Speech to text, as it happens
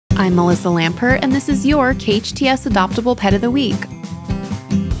I'm Melissa Lampert, and this is your KHTS Adoptable Pet of the Week.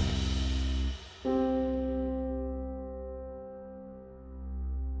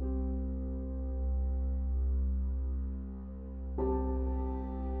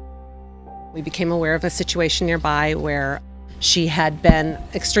 We became aware of a situation nearby where she had been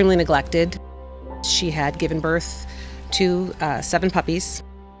extremely neglected. She had given birth to 7 puppies.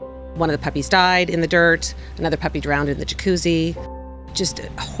 One of the puppies died in the dirt, another puppy drowned in the jacuzzi. Just a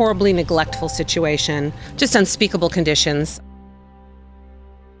horribly neglectful situation, just unspeakable conditions.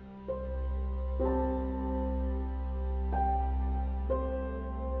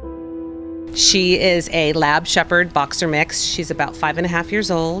 She is a lab shepherd boxer mix. She's about 5.5 years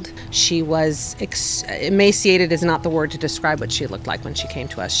old. She was emaciated is not the word to describe what she looked like when she came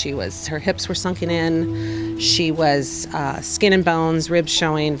to us. Her hips were sunken in. She was skin and bones, ribs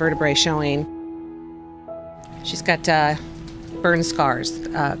showing, vertebrae showing. She's got burn scars,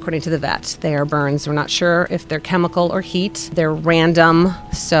 according to the vet. They are burns. We're not sure if they're chemical or heat. They're random,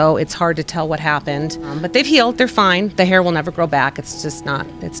 so it's hard to tell what happened. But they've healed, they're fine. The hair will never grow back. It's just not,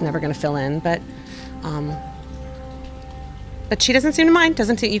 it's never gonna fill in. But she doesn't seem to mind.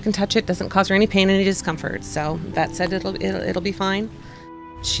 You can touch it, doesn't cause her any pain, any discomfort. So vet said it'll be fine.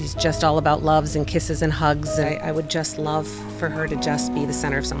 She's just all about loves and kisses and hugs. I would just love for her to just be the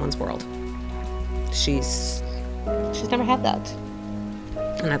center of someone's world. She's never had that,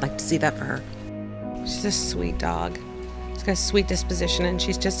 and I'd like to see that for her. She's a sweet dog. She's got a sweet disposition, and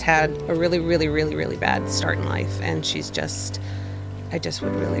she's just had a really, really, really, really bad start in life, and I just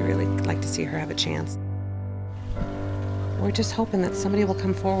would really, really like to see her have a chance. We're just hoping that somebody will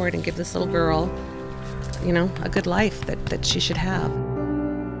come forward and give this little girl, you know, a good life that she should have.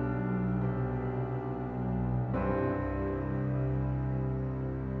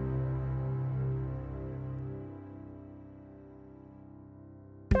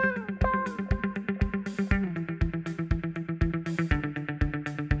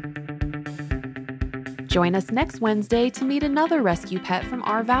 Join us next Wednesday to meet another rescue pet from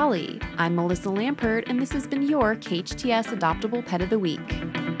our valley. I'm Melissa Lampert, and this has been your KHTS Adoptable Pet of the Week.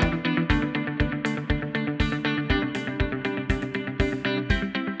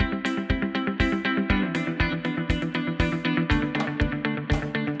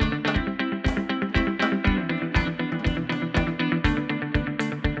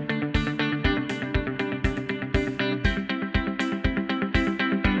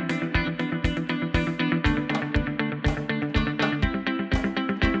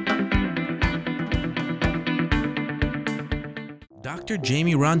 Dr.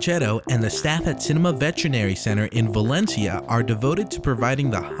 Jamie Ronchetto and the staff at Cinema Veterinary Center in Valencia are devoted to providing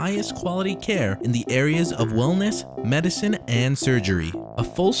the highest quality care in the areas of wellness, medicine, and surgery. A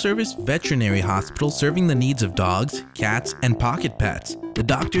full-service veterinary hospital serving the needs of dogs, cats, and pocket pets. The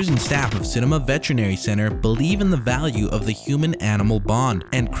doctors and staff of Cinema Veterinary Center believe in the value of the human-animal bond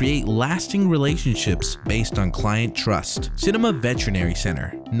and create lasting relationships based on client trust. Cinema Veterinary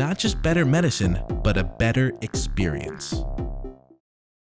Center, not just better medicine, but a better experience.